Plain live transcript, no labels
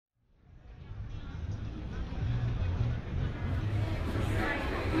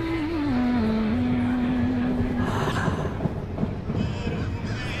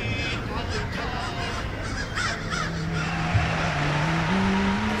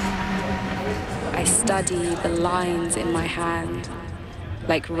I study the lines in my hand,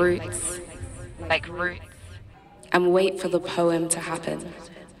 like roots, and wait for the poem to happen.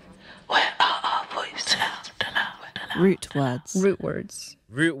 Where are our voices? Root words. Root words.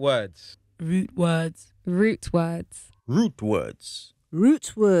 Root words. Root words. Root words. Root words.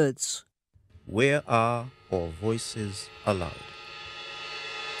 Root words. Where are our voices allowed?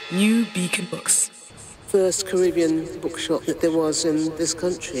 New Beacon Books. First Caribbean bookshop that there was in this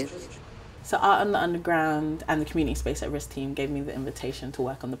country. So Art on the Underground and the Community Space at Risk team gave me the invitation to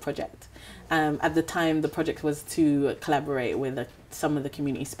work on the project. At the time, the project was to collaborate with some of the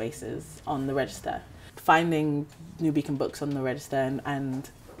community spaces on the register. Finding New Beacon Books on the register and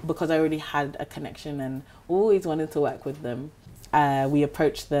because I already had a connection and always wanted to work with them, we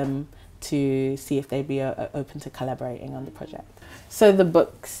approached them to see if they'd be open to collaborating on the project. So the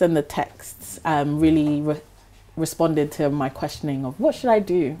books and the texts really responded to my questioning of what should I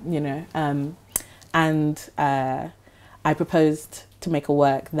do, you know, and I proposed to make a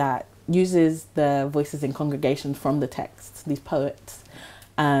work that uses the voices in congregations from the texts, these poets,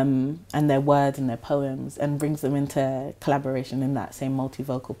 and their words and their poems, and brings them into collaboration in that same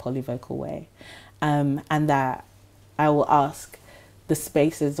multivocal, polyvocal way, and that I will ask the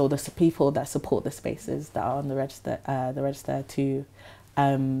spaces or the people that support the spaces that are on the register to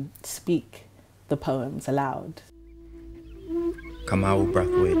speak the poems aloud. Kamau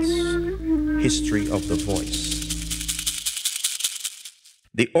Brathwaite's History of the Voice.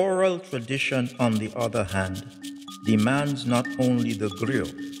 The oral tradition, on the other hand, demands not only the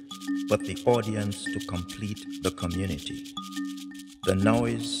griot, but the audience to complete the community. The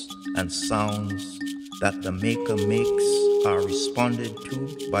noise and sounds that the maker makes are responded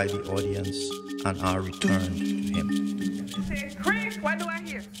to by the audience and are returned to him. Chris, what do I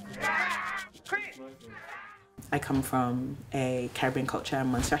hear? Chris. I come from a Caribbean culture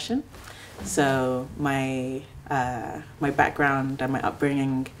and menstruation, so my background and my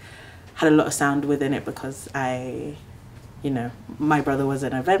upbringing had a lot of sound within it because my brother was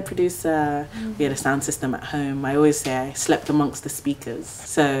an event producer. We had a sound system at home. I always say I slept amongst the speakers.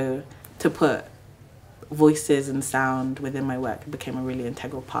 So to put voices and sound within my work became a really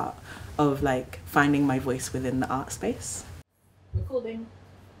integral part of like finding my voice within the art space. Recording.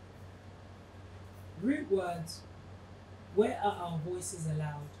 Root words. Where are our voices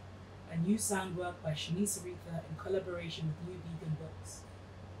allowed? A new sound work by Shenece Oretha in collaboration with New Beacon Books.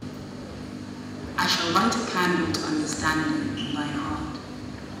 I shall light a candle to understanding in thy heart,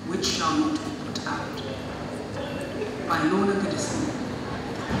 which shall not be put out. By Lorna Goodison.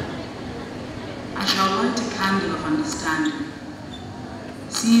 I shall light a candle of understanding,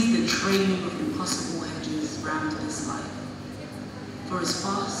 seize the training of impossible hedges round this life. For as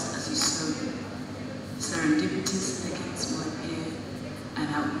fast as you sow them, serendipitous thickets will appear and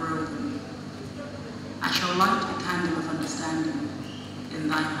outgrow them. I shall light a candle of understanding in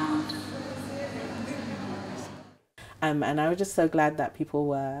thy heart. And I was just so glad that people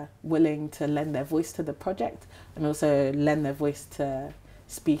were willing to lend their voice to the project and also lend their voice to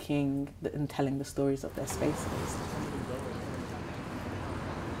speaking and telling the stories of their spaces.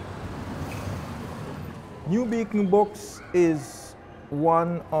 New Beacon Books is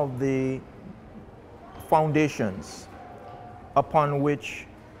one of the foundations upon which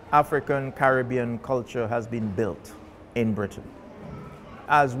African Caribbean culture has been built in Britain.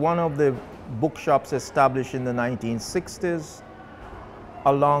 As one of the bookshops established in the 1960s,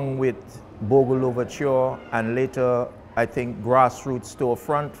 along with Bogle Overture and later, I think, Grassroots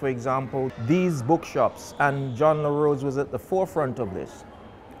Storefront, for example. These bookshops, and John LaRose was at the forefront of this,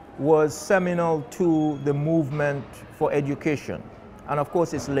 was seminal to the movement for education. And of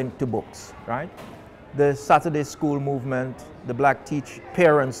course, it's linked to books, right? The Saturday school movement, the black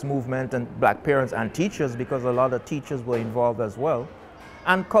parents movement, and black parents and teachers, because a lot of teachers were involved as well,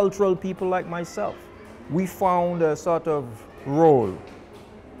 and cultural people like myself. We found a sort of role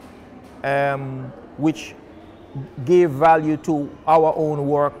which gave value to our own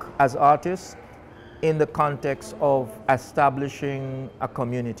work as artists in the context of establishing a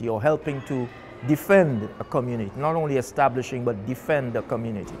community or helping to defend a community, not only establishing but defend a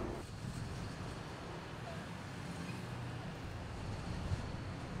community.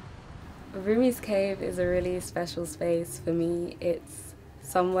 Rumi's Cave is a really special space for me. It's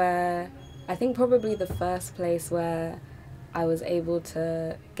somewhere, I think probably the first place where I was able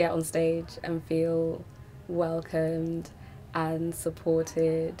to get on stage and feel welcomed and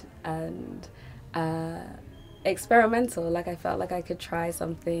supported and experimental. Like I felt like I could try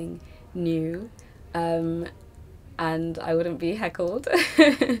something new and I wouldn't be heckled.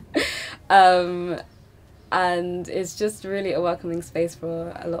 And it's just really a welcoming space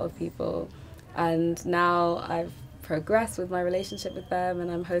for a lot of people. And now I've progressed with my relationship with them,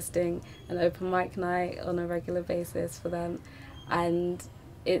 and I'm hosting an open mic night on a regular basis for them. And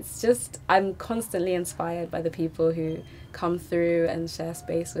it's just, I'm constantly inspired by the people who come through and share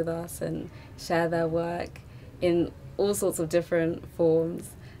space with us and share their work in all sorts of different forms,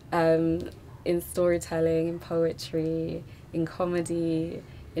 in storytelling, in poetry, in comedy,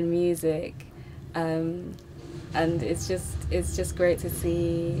 in music. And it's just great to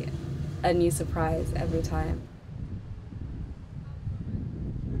see a new surprise every time.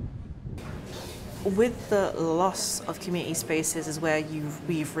 With the loss of community spaces is where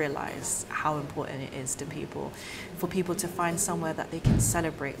we've realised how important it is to people, for people to find somewhere that they can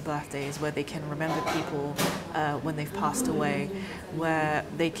celebrate birthdays, where they can remember people when they've passed away, where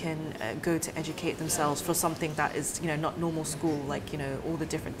they can go to educate themselves for something that is, not normal school, like, all the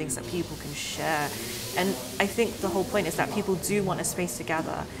different things that people can share. And I think the whole point is that people do want a space to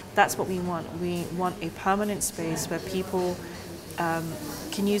gather. That's what we want. We want a permanent space where people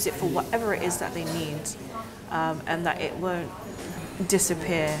can use it for whatever it is that they need, and that it won't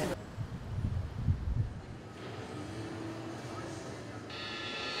disappear.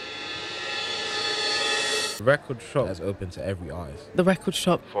 The record shop is open to every artist. The record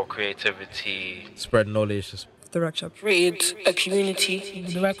shop For creativity, spread knowledge, the record shop create a community.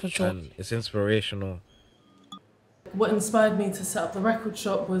 the record shop. and it's inspirational. What inspired me to set up the record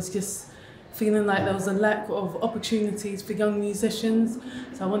shop was just feeling like there was a lack of opportunities for young musicians.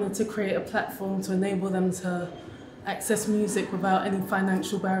 So I wanted to create a platform to enable them to access music without any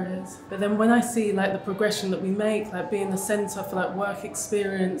financial barriers. But then when I see like the progression that we make, like being a centre for like work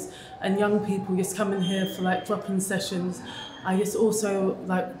experience and young people just coming here for like drop-in sessions, I just also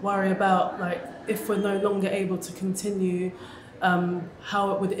like worry about like if we're no longer able to continue,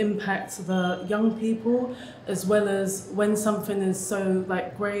 how it would impact the young people, as well as when something is so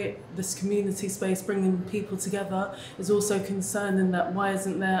like great, this community space bringing people together is also concerning that why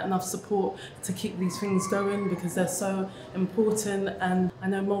isn't there enough support to keep these things going, because they're so important. And I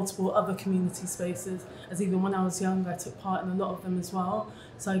know multiple other community spaces, as even when I was young I took part in a lot of them as well,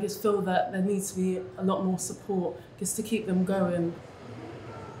 so I just feel that there needs to be a lot more support just to keep them going.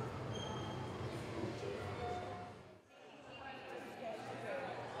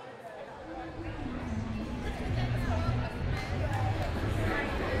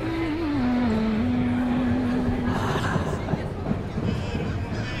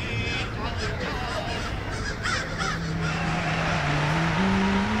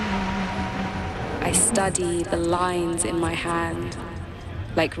 I study the lines in my hand,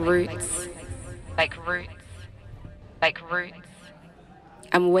 like roots,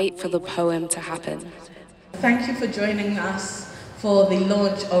 and wait for the poem to happen. Thank you for joining us for the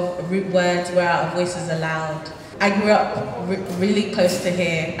launch of Root Words, Where Our Voices Aloud. I grew up really close to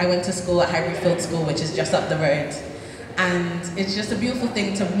here. I went to school at Highbury Field School, which is just up the road. And it's just a beautiful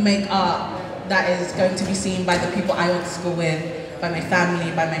thing to make art that is going to be seen by the people I went to school with, by my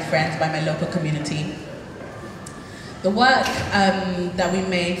family, by my friends, by my local community. The work that we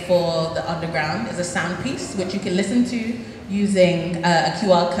made for the underground is a sound piece which you can listen to using a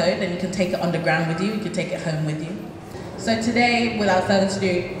QR code, and you can take it underground with you, you can take it home with you. So today, without further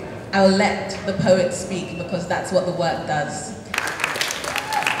ado, I will let the poet speak, because that's what the work does.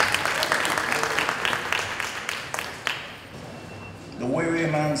 The weary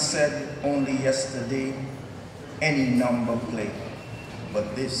man said only yesterday, any number play,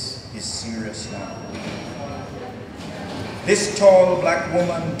 but this is serious now. This tall black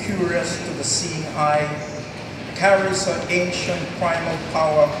woman, curious to the seeing eye, carries her ancient primal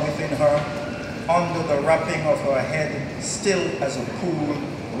power within her. Under the wrapping of her head, still as a pool,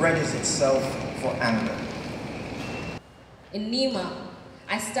 readies itself for anger. In Nima,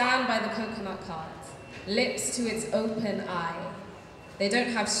 I stand by the coconut cart, lips to its open eye. They don't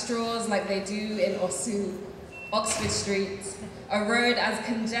have straws like they do in Osu, Oxford Street, a road as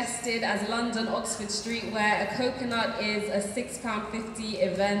congested as London Oxford Street, where a coconut is a £6.50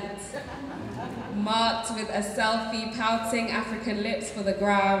 event, marked with a selfie pouting African lips for the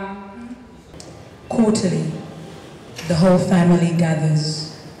gram. Quarterly, the whole family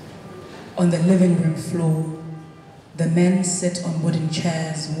gathers on the living room floor. The men sit on wooden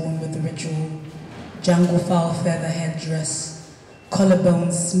chairs worn with the ritual, jungle fowl feather headdress,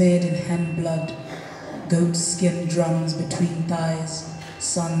 collarbones smeared in hand blood, goat skin drums between thighs,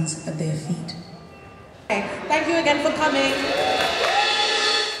 sons at their feet. Thank you again for coming.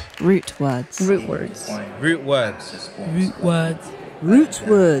 Root words. Root words. Root words. Root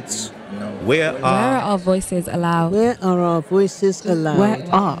words. Where Where are our voices allowed? Where are our voices allowed? Where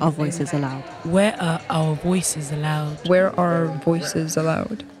are our voices allowed? Where are our voices allowed? Where are our voices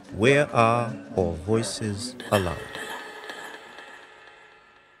allowed? Where are our voices allowed?